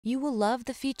You will love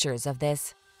the features of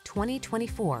this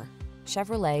 2024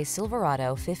 Chevrolet Silverado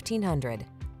 1500.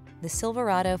 The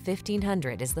Silverado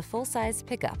 1500 is the full-size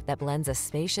pickup that blends a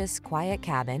spacious, quiet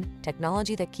cabin,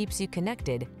 technology that keeps you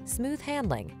connected, smooth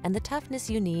handling, and the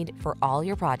toughness you need for all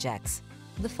your projects.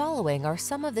 The following are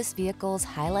some of this vehicle's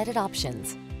highlighted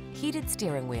options: heated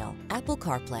steering wheel, Apple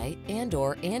CarPlay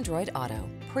and/or Android Auto,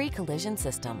 pre-collision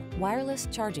system, wireless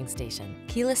charging station,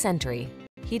 keyless entry,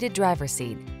 heated driver's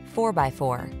seat,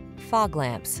 4x4, fog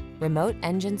lamps, remote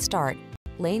engine start,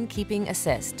 lane keeping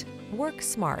assist. Work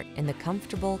smart in the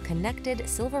comfortable, connected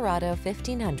Silverado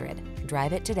 1500.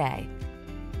 Drive it today.